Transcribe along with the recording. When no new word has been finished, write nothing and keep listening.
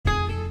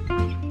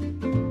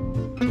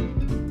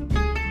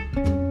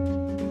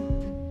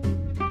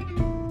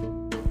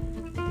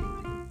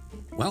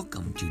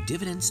Welcome to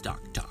Dividend Stock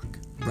Talk,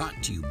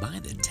 brought to you by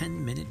the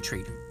 10-Minute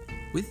Trader,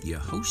 with your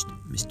host,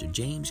 Mr.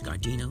 James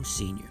Gardino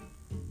Sr.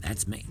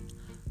 That's me.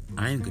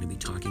 I'm going to be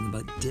talking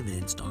about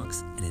dividend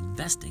stocks and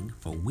investing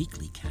for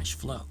weekly cash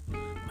flow.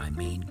 My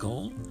main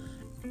goal,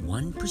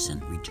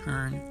 1%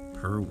 return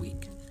per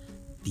week.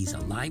 These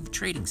are live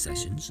trading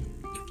sessions.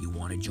 If you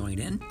want to join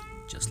in,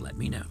 just let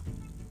me know.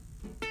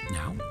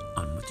 Now,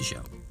 on with the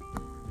show.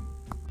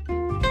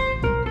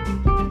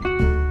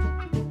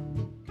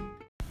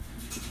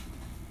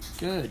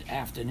 Good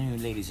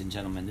afternoon, ladies and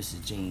gentlemen. This is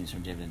James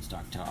from Dividend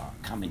Stock Talk,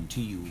 coming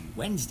to you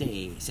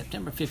Wednesday,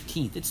 September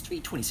 15th. It's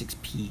 3:26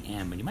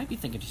 p.m., and you might be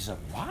thinking to yourself,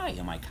 why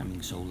am I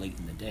coming so late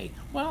in the day?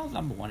 Well,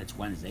 number one, it's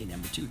Wednesday.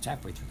 Number two, it's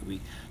halfway through the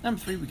week. Number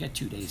three, we got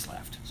 2 days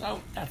left.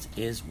 So that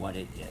is what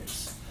it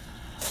is.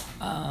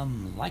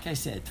 Like I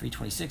said,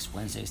 3:26,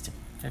 Wednesday, September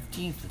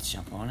 15th. Let's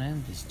jump on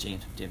in. This is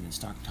James from Dividend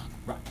Stock Talk,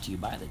 brought to you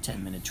by the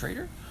 10-Minute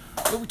Trader,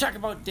 where we talk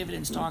about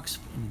dividend stocks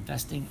and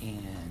investing.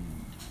 And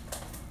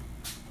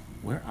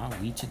where are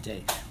we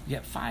today? We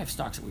got 5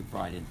 stocks that we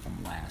brought in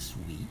from last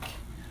week.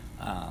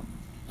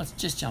 Let's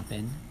just jump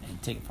in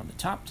and take it from the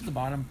top to the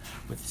bottom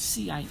with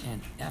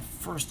CINF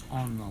first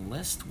on the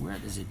list. Where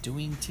is it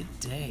doing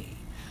today?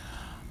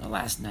 The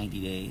last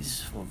 90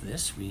 days of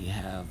this, we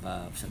have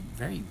some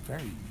very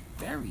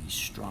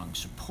strong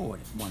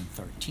support at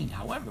 113.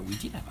 However, we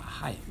did have a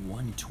high at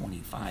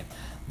 125.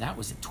 That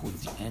was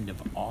towards the end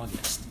of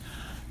August.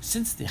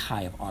 Since the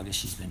high of August,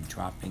 she's been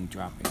dropping,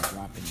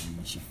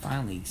 and she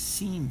finally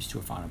seems to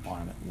have found a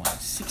bottom at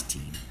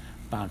 116,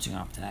 bouncing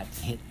off to that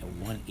to hit at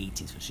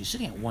 118. So she's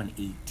sitting at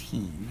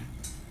 118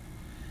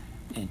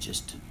 and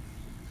just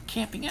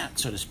camping out,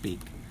 so to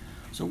speak.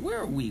 So where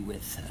are we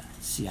with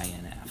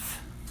CINF?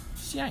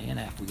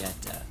 CINF, we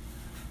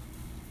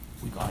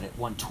got at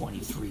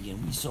 123,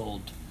 and we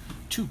sold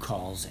 2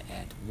 calls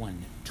at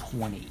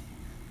 120.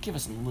 Give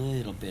us a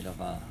little bit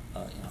of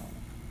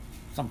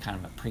some kind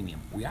of a premium.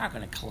 We are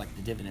going to collect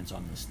the dividends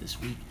on this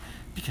week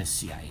because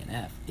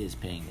CINF is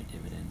paying the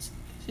dividends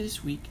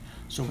this week.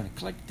 So we're going to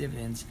collect the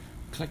dividends,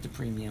 collect the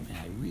premium, and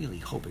I really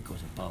hope it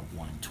goes above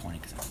 120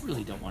 because I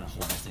really don't want to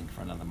hold this thing for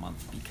another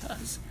month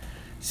because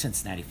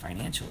Cincinnati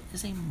Financial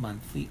is a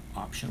monthly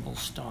optionable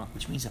stock,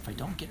 which means if I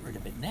don't get rid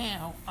of it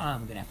now,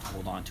 I'm going to have to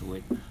hold on to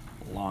it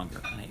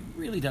longer. And I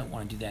really don't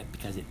want to do that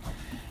because it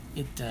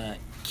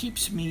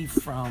keeps me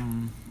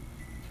from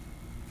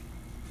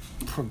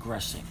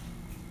progressing.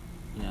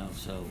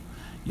 So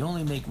you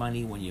only make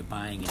money when you're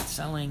buying and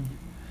selling,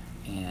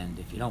 and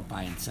if you don't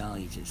buy and sell,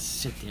 you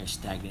just sit there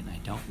stagnant, and I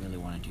don't really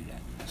want to do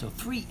that. So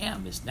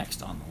 3M is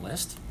next on the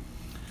list.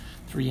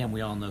 3M,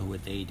 we all know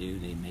what they do.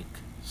 They make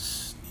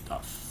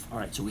stuff. All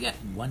right, so we got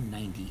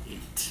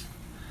 198.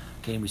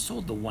 Okay, and we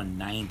sold the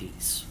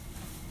 190s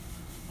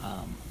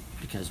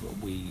because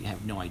we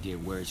have no idea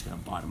where it's going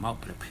to bottom out,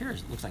 but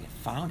it looks like it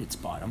found its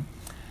bottom.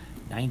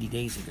 90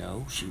 days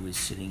ago, she was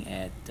sitting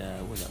at,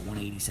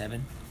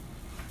 187?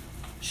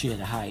 She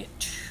had a high at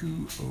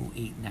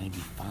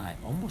 208.95,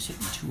 almost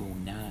hitting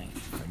 209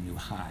 for a new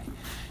high.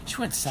 She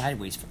went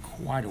sideways for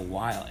quite a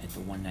while at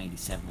the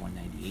 197,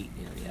 198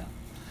 area,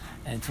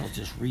 until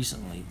just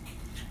recently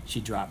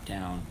she dropped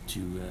down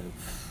to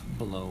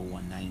below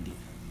 190.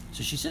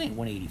 So she's sitting at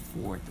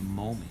 184 at the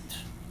moment,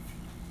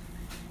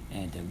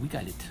 and we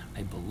got it,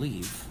 I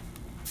believe.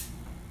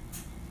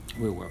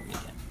 Where were we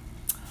again?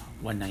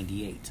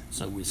 198.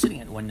 So we're sitting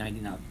at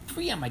 190 now.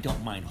 3M, I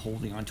don't mind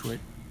holding on to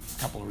it. A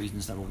couple of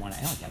reasons. Number one, I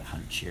only got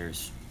 100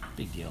 shares.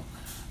 Big deal.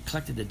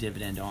 Collected the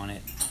dividend on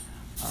it,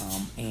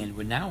 and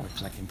we're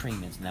collecting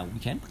premiums. Now we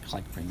can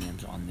collect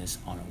premiums on this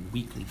on a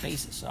weekly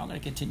basis, so I'm going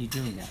to continue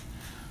doing that.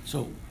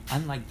 So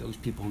unlike those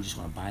people who just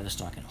want to buy the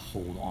stock and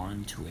hold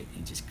on to it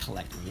and just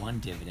collect one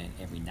dividend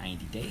every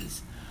 90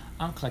 days,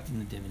 I'm collecting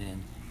the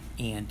dividend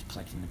and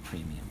collecting the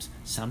premiums.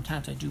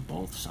 Sometimes I do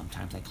both.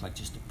 Sometimes I collect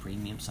just the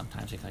premium.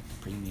 Sometimes I collect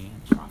the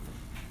premium and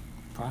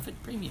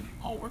profit, premium.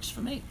 All works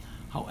for me.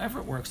 However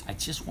it works, I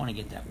just want to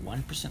get that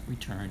 1%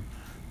 return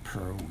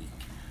per week.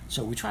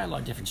 So we try a lot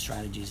of different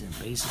strategies, and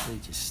basically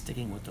just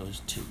sticking with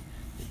those 2.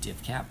 The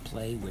div cap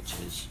play, which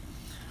is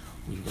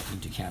we're looking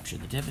to capture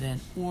the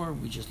dividend, or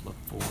we just look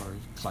for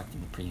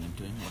collecting the premium,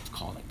 doing what's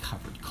called a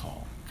covered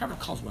call. Covered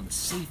call is one of the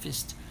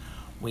safest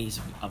ways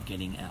of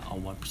getting a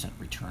 1%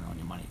 return on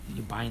your money.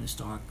 You're buying the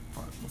stock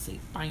for, let's say,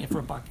 buying it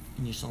for $1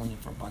 and you're selling it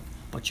for $1,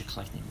 but you're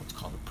collecting what's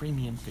called a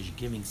premium because you're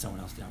giving someone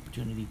else the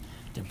opportunity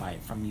to buy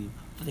it from you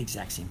for the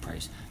exact same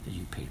price that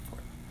you paid for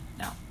it.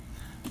 Now,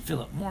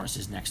 Philip Morris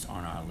is next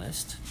on our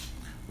list.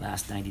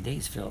 Last 90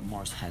 days, Philip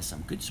Morris has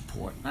some good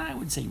support. I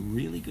wouldn't say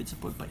really good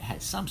support, but it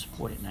had some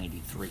support at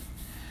 93.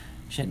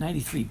 She had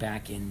 93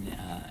 back in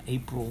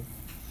April.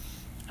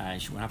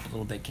 She went up a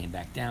little bit, came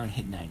back down,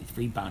 hit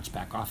 93, bounced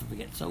back off of it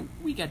again. So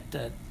we got,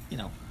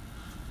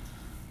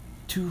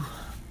 two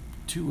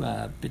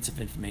bits of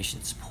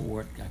information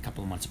support, a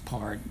couple of months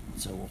apart.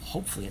 So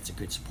hopefully it's a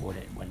good support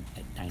at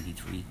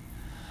 93.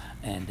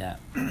 And a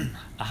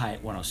high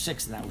at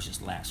 106, and that was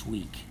just last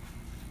week,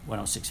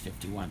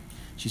 106.51.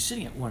 She's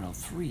sitting at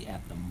 103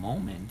 at the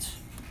moment,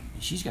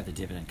 and she's got the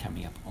dividend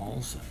coming up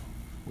also.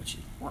 which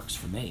works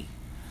for me.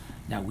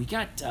 Now we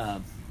got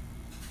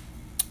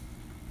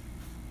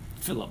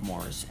Philip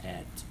Morris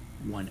at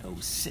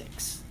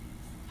 106.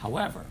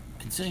 However,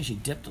 considering she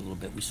dipped a little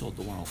bit, we sold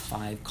the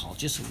 105 call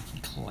just so we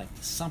can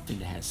collect something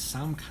that has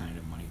some kind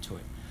of money to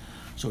it.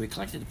 So we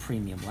collected the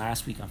premium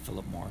last week on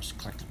Philip Morris,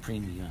 collected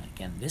premium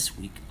again this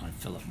week on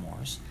Philip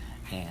Morris,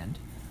 and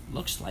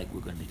looks like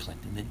we're going to be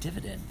collecting the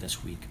dividend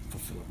this week for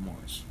Philip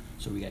Morris.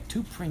 So we got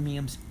 2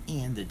 premiums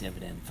and the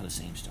dividend for the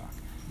same stock.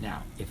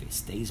 Now, if it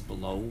stays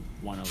below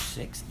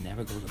 106,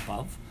 never goes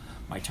above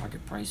my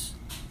target price,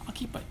 I'll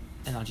keep it.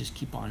 And I'll just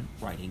keep on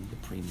writing the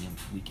premium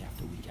week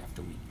after week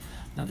after week.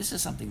 Now, this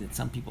is something that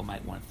some people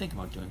might want to think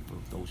about doing for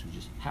those who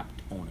just happen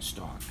to own a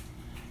stock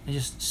and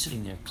just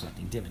sitting there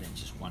collecting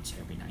dividends just once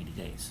every 90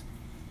 days.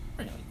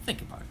 Really,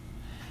 think about it.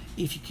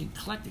 If you can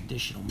collect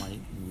additional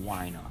money,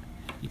 why not?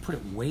 You put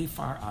it way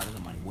far out of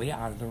the money, way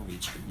out of the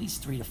reach, at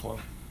least 3 to 4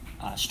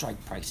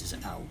 strike prices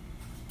out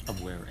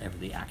of wherever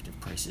the active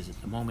price is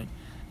at the moment,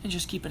 and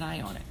just keep an eye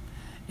on it.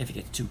 If it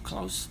gets too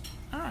close,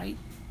 all right,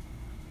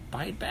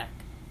 buy it back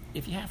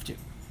if you have to.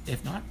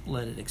 If not,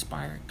 let it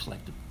expire,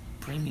 collect the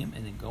premium,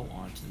 and then go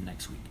on to the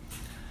next week.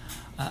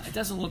 It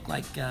doesn't look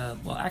like,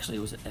 well, actually,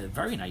 it was a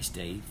very nice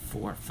day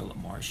for Philip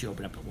Morris. She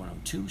opened up at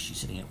 102. She's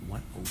sitting at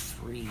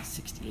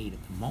 103.68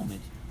 at the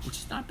moment, which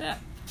is not bad.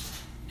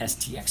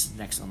 STX is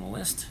next on the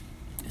list.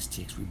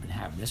 STX, we've been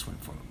having this one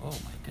for, oh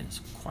my goodness,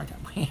 quite a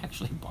We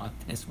actually bought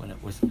this when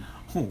it was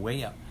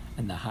way up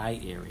in the high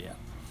area.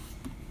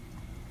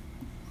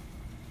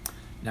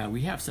 Now,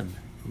 we have some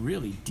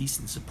really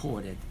decent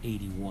support at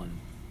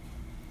 81,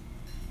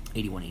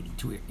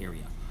 82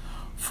 area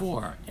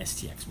for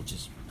STX, which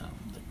is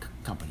the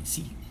company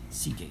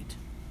Seagate.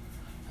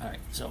 All right,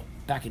 so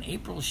back in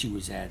April, she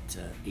was at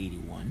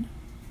 81,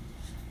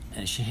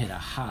 and she hit a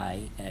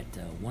high at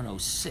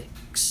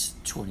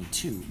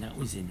 106.22. That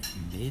was in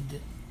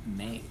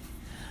mid-May.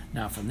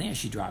 Now, from there,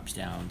 she drops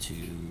down to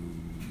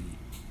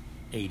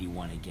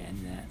 81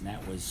 again, and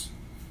that was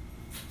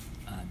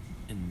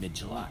in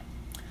mid-July.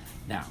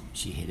 Now,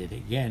 she hit it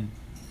again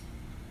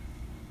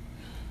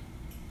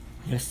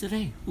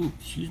yesterday. Ooh,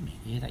 excuse me.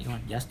 Yeah, that you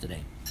on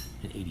yesterday.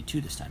 Hit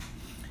 82 this time.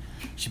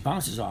 She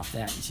bounces off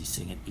that, and she's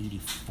sitting at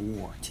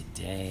 84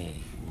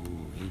 today.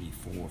 Ooh,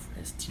 84 for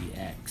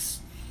STX.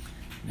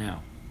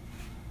 Now,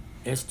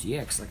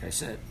 STX, like I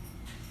said,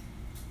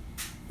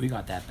 we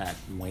got that back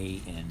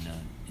way in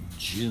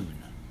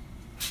June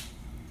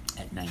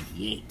at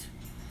 98.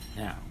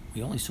 Now,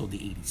 we only sold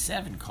the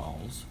 87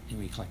 calls, and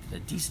we collected a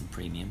decent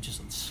premium, just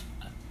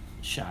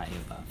shy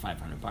of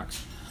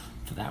 $500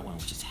 for that one,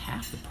 which is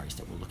half the price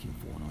that we're looking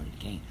for in order to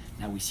gain.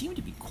 Now, we seem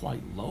to be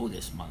quite low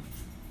this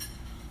month,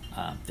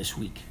 this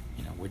week.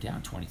 You know, we're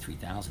down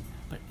 23,000,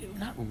 but we're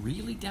not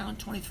really down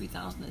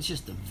 23,000. It's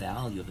just the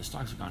value of the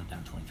stocks have gone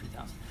down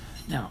 23,000.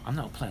 Now, I'm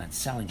not planning on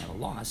selling at a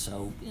loss,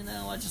 so, you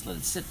know, I just let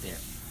it sit there.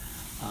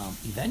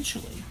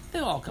 Eventually,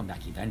 they'll all come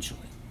back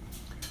eventually.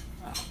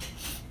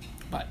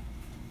 But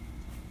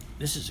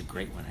this is a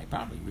great one. I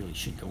probably really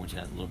should go into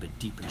that a little bit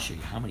deeper to show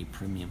you how many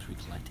premiums we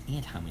collect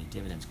and how many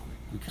dividends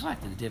we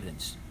collected the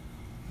dividends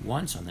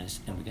once on this,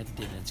 and we got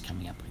the dividends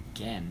coming up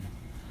again.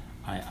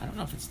 I don't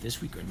know if it's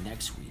this week or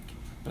next week,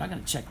 but I'm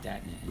going to check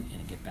that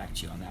and get back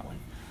to you on that one.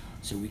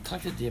 So we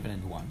collected the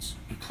dividend once.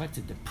 We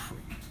collected the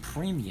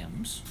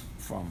premiums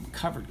from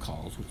covered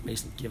calls, which is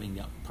basically giving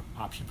the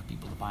option for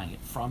people to buying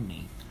it from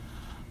me,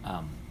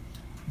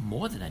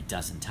 more than a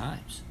dozen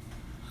times.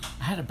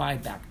 I had to buy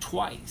it back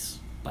twice,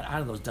 but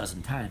out of those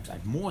dozen times,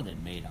 I've more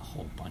than made a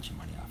whole bunch of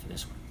money off of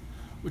this one,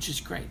 which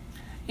is great.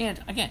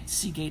 And again,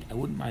 Seagate, I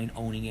wouldn't mind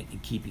owning it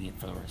and keeping it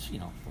for the rest, for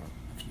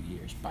a few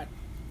years, but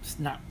it's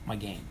not my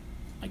game.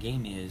 My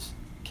game is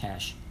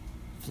cash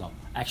flow.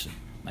 Actually,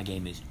 my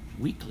game is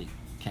weekly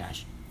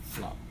cash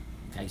flow.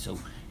 Okay, so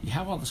you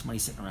have all this money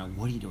sitting around.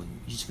 What are you doing?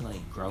 You're just going to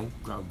let it grow.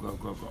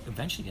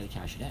 Eventually, you got to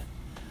cash it in.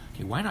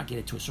 Okay, why not get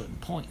it to a certain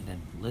point and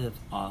then live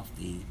off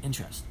the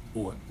interest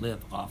or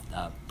live off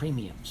the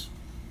premiums?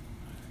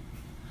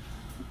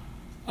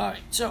 All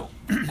right, so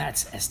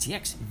that's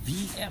STX.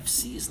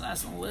 VFC is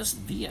last on the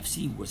list.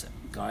 VFC was a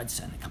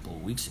godsend a couple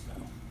of weeks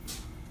ago.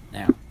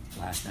 Now,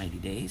 last 90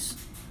 days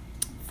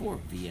for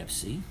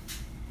VFC,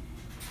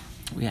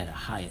 we had a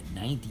high at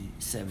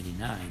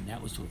 90.79.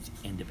 That was towards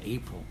the end of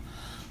April.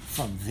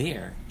 From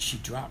there, she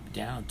dropped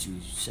down to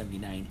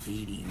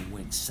 79.80 and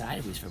went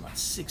sideways for about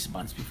 6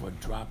 months before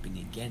dropping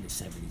again to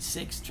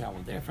 76.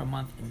 Traveled there for a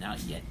month, and now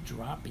yet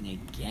dropping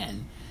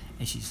again,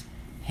 and she's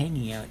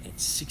hanging out at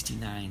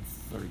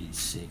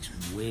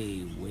 69.36,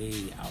 way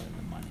out of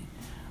the money.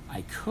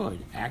 I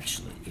could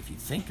actually, if you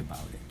think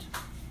about it,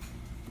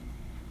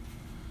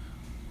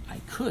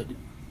 I could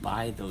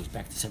buy those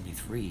back to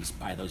 73s,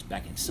 buy those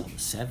back and sell the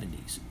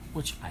 70s,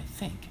 which I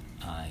think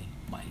I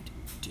might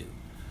do.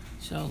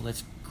 So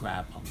let's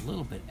grab a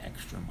little bit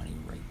extra money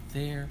right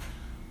there.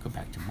 Go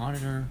back to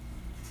monitor,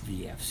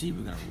 VFC.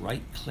 We're going to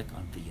right click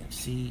on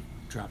VFC.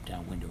 Drop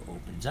down window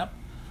opens up.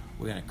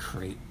 We're going to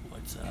create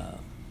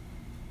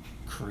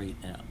create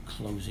a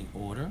closing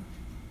order.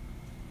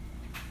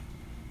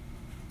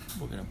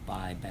 we're going to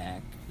buy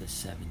back the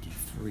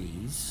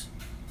 73s,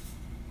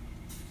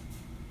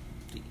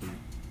 the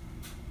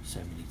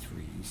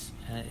 873s,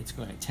 and it's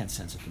going at 10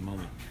 cents at the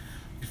moment.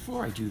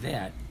 Before I do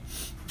that,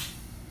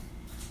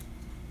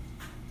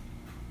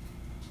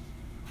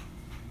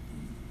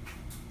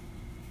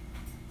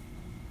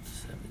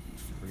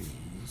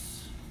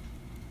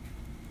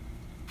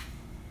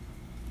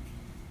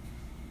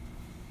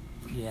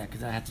 yeah,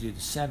 because I have to do the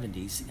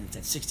 70s, and it's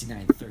at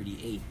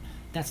 69.38.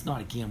 That's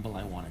not a gamble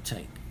I want to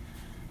take,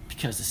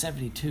 because the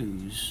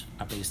 72s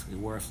are basically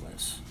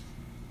worthless.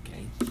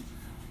 Okay,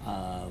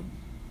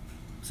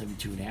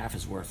 72.5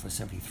 is worthless,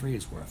 73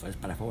 is worthless.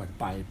 But if I want to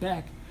buy it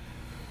back,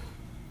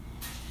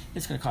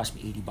 it's going to cost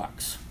me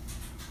 $80.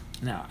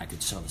 Now I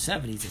could sell the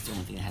 70s. It's the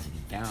only thing that has any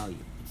value.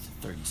 It's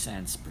 30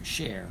 cents per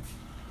share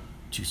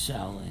to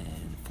sell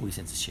and 40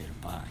 cents a share to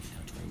buy.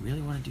 Now, do I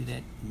really want to do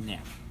that? No,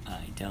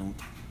 I don't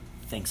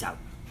think so.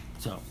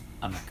 So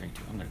I'm not going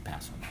to. I'm going to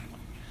pass on that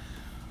one.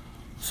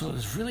 So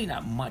there's really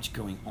not much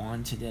going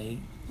on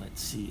today.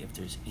 Let's see if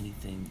there's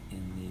anything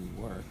in the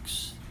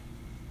works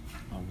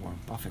on Warren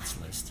Buffett's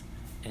list.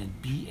 And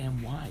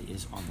BMY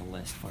is on the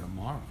list for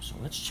tomorrow. So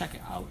let's check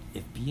out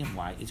if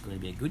BMY is going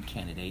to be a good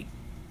candidate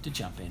to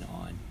jump in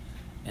on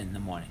in the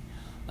morning.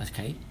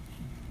 Okay,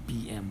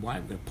 BMY,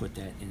 we're going to put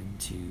that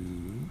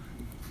into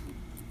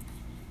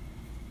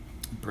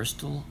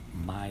Bristol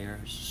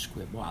Myers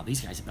Squibb. Wow,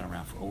 these guys have been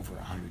around for over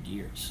 100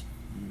 years.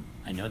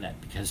 I know that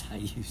because I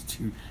used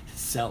to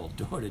sell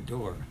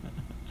door-to-door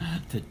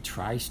the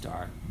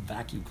TriStar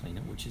vacuum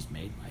cleaner, which is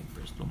made by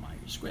Bristol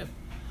Myers Squibb.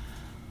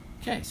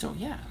 Okay, so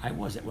yeah, I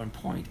was at one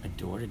point a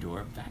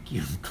door-to-door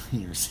vacuum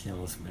cleaner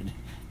salesman.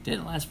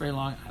 Didn't last very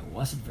long. I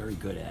wasn't very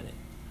good at it.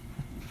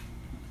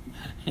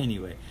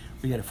 Anyway,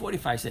 we got a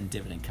 45-cent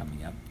dividend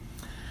coming up.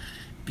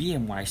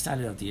 BMY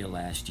started out the year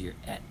last year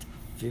at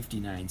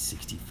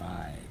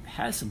 59.65.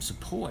 Has some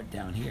support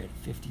down here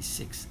at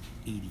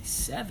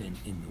 56.87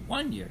 in the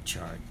 1-year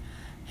chart.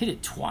 Hit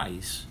it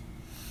twice.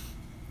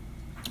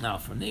 Now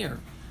from there,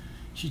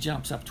 she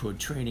jumps up to a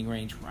trading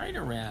range right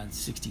around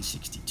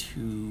 60.62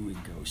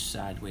 and goes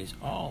sideways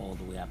all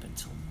the way up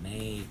until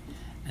May.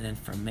 And then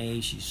from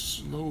May, she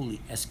slowly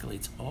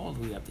escalates all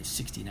the way up to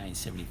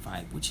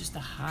 69.75, which is the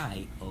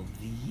high of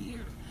the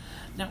year.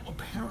 Now,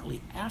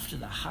 apparently, after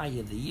the high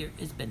of the year,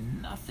 it's been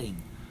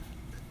nothing,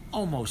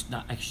 almost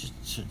not, I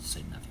shouldn't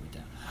say nothing but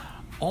down,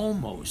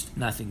 almost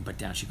nothing but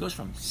down. She goes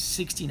from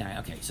 69,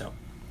 okay, so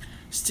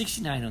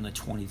 69 on the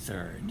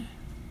 23rd,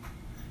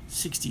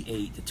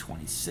 68 the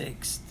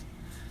 26th,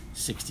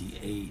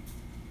 68,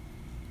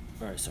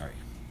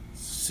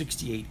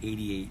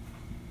 88,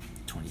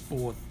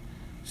 24th,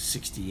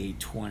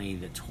 68.20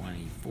 the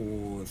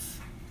 24th,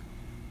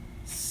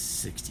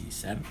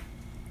 67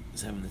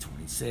 the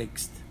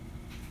 26th,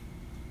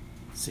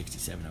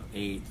 67.08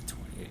 the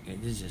 28th.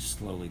 It is just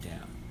slowly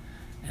down.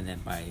 And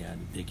then by the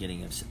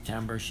beginning of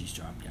September, she's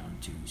dropped down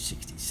to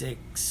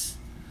 66,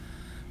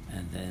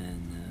 and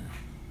then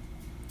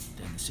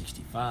the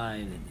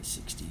 65, then the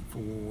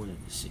 64, then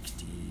the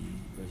 60,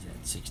 where is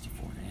that,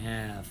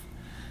 64.5,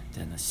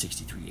 then the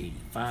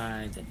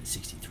 63.85, then the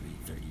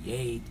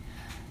 63.38.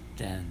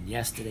 Then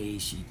yesterday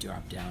she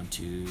dropped down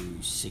to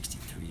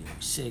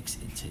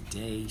 63.06, and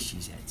today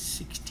she's at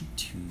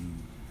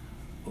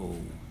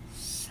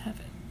 62.07,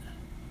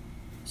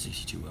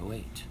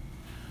 62.08.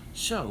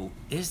 So,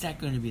 is that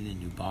going to be the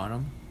new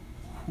bottom?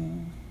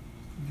 Who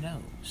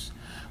knows?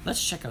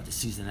 Let's check out the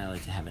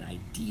seasonality to have an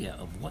idea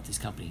of what this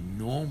company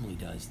normally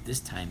does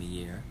this time of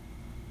year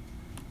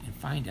and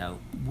find out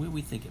where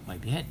we think it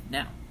might be headed.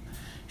 Now,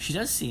 she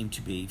does seem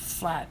to be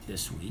flat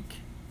this week,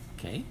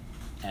 okay,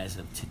 as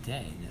of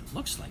today, and it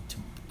looks like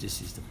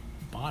this is the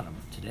bottom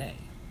today.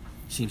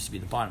 Seems to be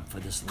the bottom for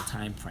this little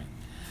time frame.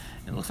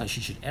 And it looks like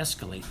she should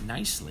escalate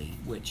nicely,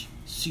 which,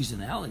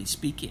 seasonality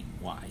speaking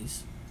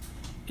wise,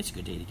 it's a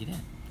good day to get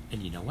in.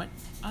 And you know what?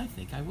 I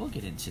think I will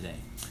get in today.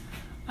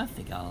 I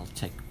think I'll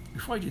check.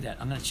 Before I do that,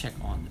 I'm going to check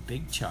on the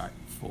big chart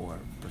for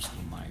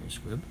Bristol Myers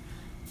Squibb,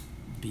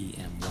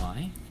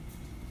 BMY,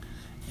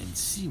 and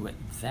see what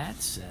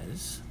that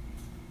says.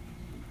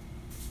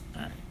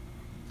 All right.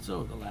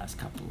 So the last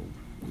couple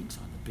of weeks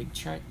on the big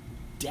chart,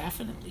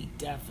 definitely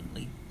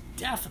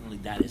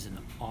that is an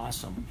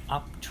awesome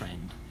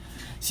uptrend.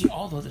 See,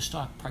 although the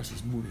stock price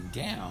is moving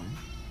down,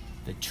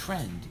 the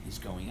trend is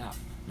going up.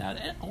 Now,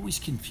 that always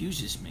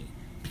confuses me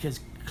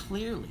because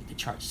clearly the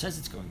chart says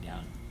it's going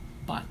down,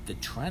 but the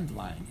trend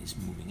line is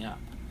moving up.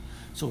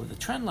 So with the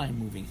trend line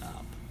moving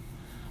up,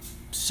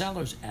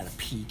 sellers at a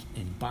peak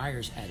and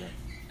buyers at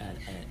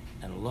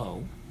a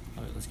low.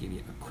 All right, let's give you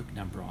a quick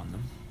number on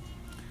them.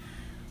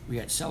 We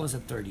got sellers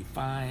at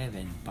 35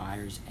 and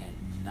buyers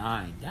at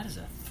 9. That is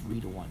a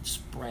 3-to-1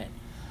 spread.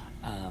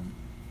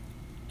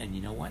 And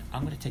you know what?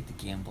 I'm going to take the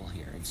gamble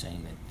here in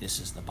saying that this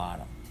is the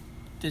bottom.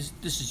 This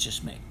is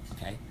just me,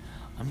 okay?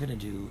 I'm going to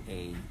do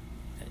a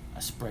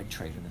spread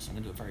trade on this. I'm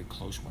going to do a very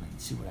close one and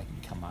see what I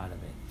can come out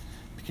of it.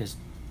 Because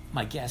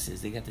my guess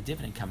is they got the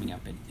dividend coming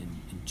up in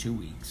 2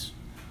 weeks.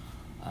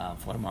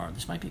 for tomorrow.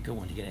 This might be a good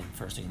one to get in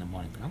first thing in the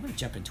morning, but I'm going to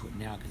jump into it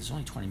now because there's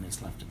only 20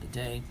 minutes left of the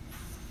day.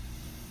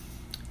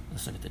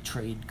 Let's look at the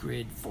trade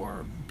grid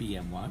for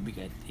BMY. We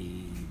got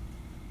a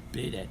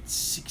bid at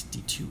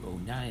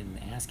 62.09 and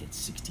the ask at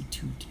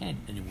 62.10,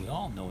 and we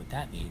all know what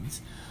that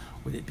means.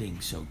 With it being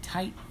so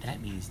tight,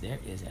 that means there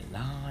is a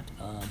lot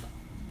of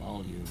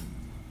volume.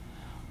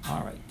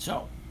 All right,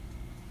 so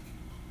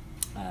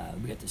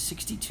we got the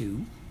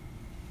 62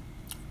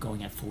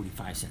 going at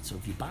 45 cents. So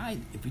if we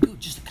do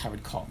just a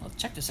covered call, now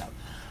check this out.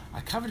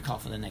 A covered call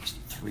for the next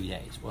 3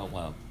 days.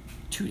 Well,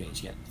 2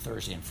 days. You got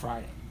Thursday and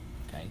Friday.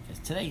 Okay,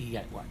 because today you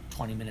got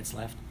 20 minutes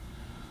left.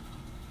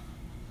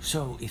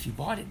 So if you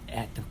bought it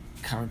at the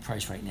current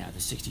price right now, the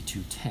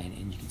 62.10,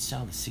 and you can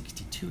sell the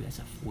 62, that's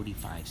a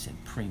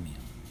 45-cent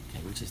premium. Okay,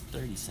 which is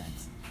 30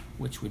 cents,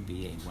 which would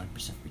be a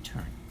 1%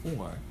 return.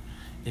 Or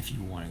if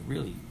you want to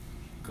really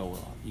go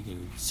up, you can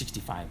do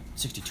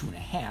 62 and a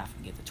half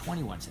and get the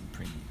 21-cent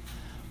premium.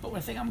 But what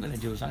I think I'm going to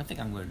do is I think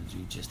I'm going to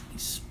do just a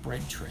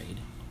spread trade,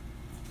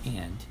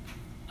 and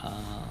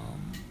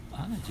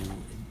I'm going to do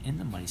an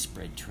in-the-money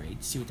spread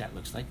trade, see what that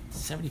looks like,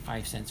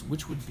 75 cents,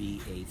 which would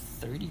be a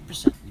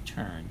 30%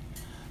 return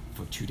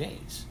for 2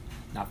 days.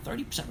 Now,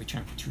 30%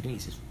 return for 2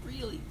 days is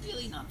really,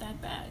 really not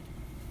that bad.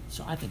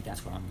 So I think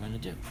that's what I'm going to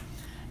do.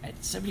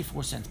 At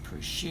 74 cents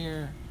per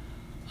share,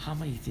 how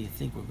many do you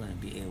think we're going to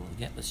be able to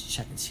get? Let's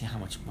check and see how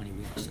much money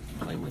we have to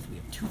play with. We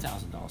have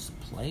 $2,000 to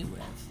play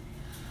with.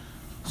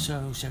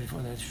 So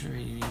 74, that's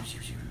 30.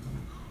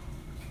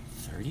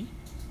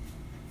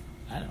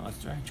 I don't know,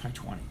 let's try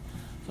 20.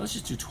 So let's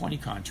just do 20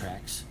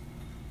 contracts.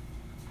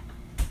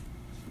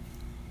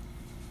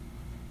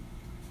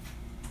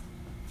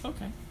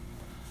 Okay.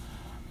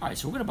 All right,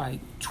 so we're going to buy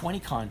 20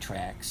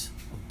 contracts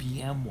of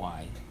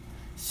BMY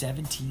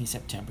 17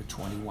 September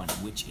 21,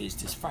 which is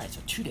this Friday.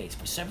 So 2 days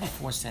for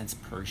 74 cents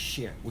per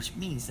share, which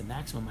means the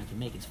maximum I can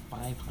make is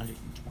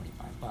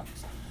 $525.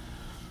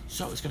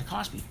 So it's going to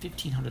cost me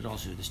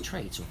 $1,500 to do this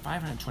trade. So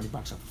 $520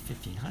 off of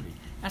 $1,500.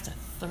 That's a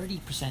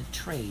 30%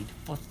 trade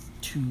for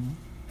 2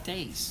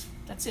 days.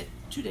 That's it.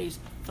 2 days,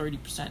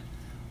 30%.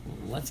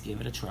 Let's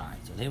give it a try.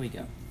 So there we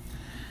go.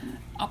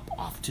 Up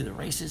off to the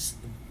races.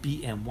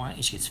 BMY,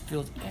 it gets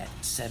filled at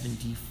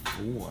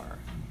 74.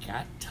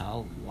 Got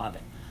to love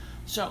it.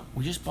 So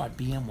we just bought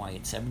BMY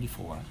at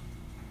 74.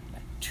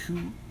 Got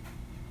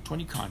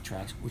 20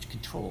 contracts, which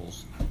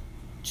controls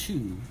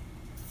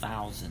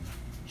 2,000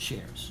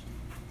 shares.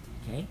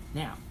 Okay,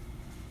 now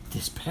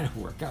this better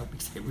work out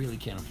because I really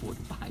can't afford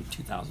to buy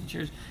 2,000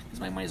 shares because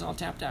my money's all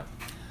tapped out.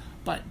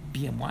 But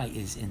BMY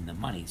is in the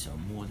money, so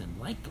more than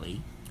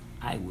likely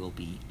I will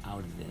be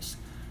out of this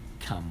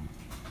come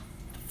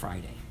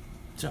Friday.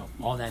 So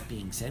all that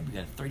being said, we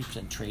got a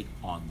 30% trade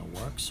on the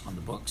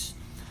books.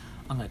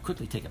 I'm going to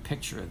quickly take a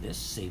picture of this,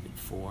 save it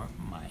for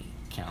my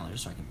calendar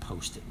so I can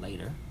post it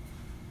later.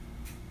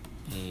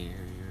 There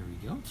we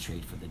go,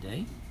 trade for the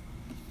day.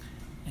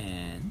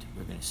 And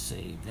we're going to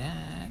save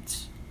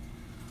that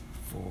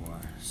for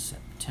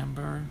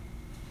September.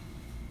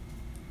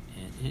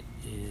 And it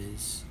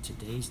is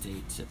today's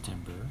date,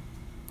 September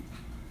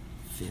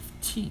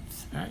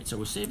 15th. All right, so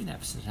we're saving that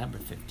for September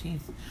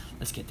 15th.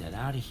 Let's get that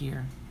out of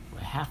here.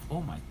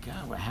 Oh my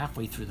God, we're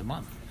halfway through the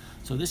month.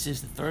 So this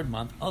is the third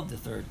month of the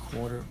third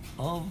quarter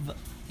of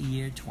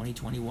year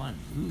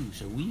 2021.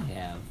 So we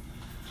have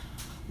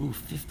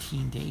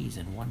 15 days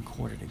and 1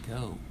 quarter to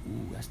go.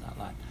 That's not a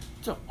lot.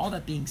 So all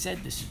that being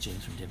said, this is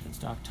James from Dividend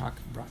Stock Talk,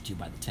 brought to you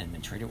by the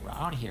 10-Minute Trader. We're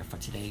out of here for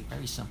today.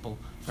 Very simple,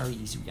 very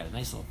easy. We got a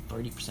nice little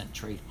 30%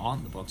 trade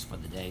on the books for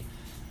the day.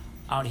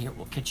 Out of here.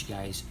 We'll catch you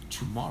guys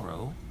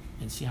tomorrow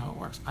and see how it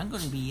works. I'm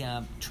going to be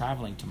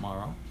traveling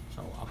tomorrow,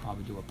 so I'll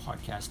probably do a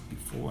podcast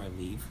before I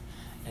leave.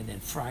 And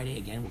then Friday,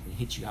 again, we're going to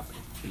hit you up at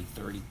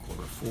 3:30,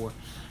 4:45,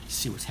 to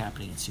see what's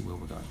happening and see where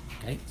we're going.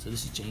 Okay? So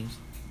this is James.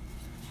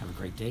 Have a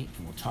great day,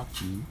 and we'll talk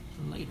to you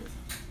later.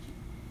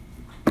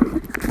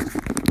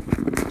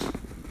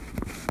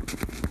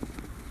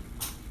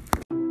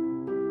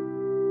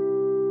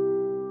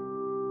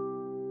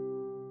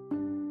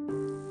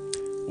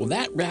 Well,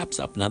 that wraps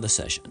up another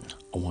session.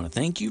 I want to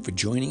thank you for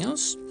joining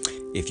us.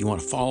 If you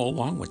want to follow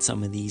along with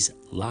some of these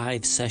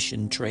live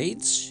session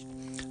trades,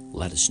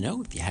 let us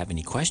know. If you have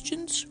any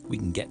questions, we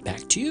can get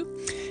back to you.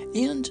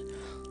 And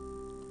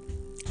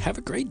have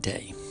a great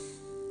day.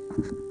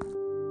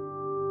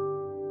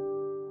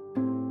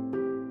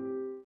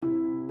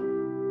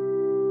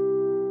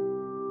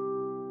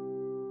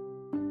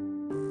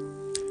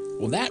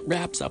 Well, that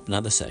wraps up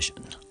another session.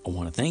 I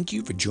want to thank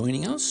you for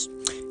joining us.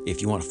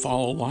 If you want to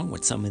follow along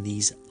with some of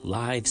these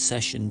live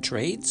session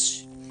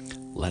trades,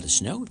 let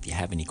us know. If you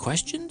have any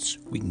questions,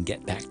 we can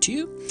get back to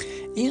you.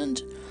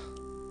 And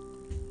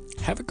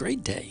have a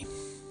great day.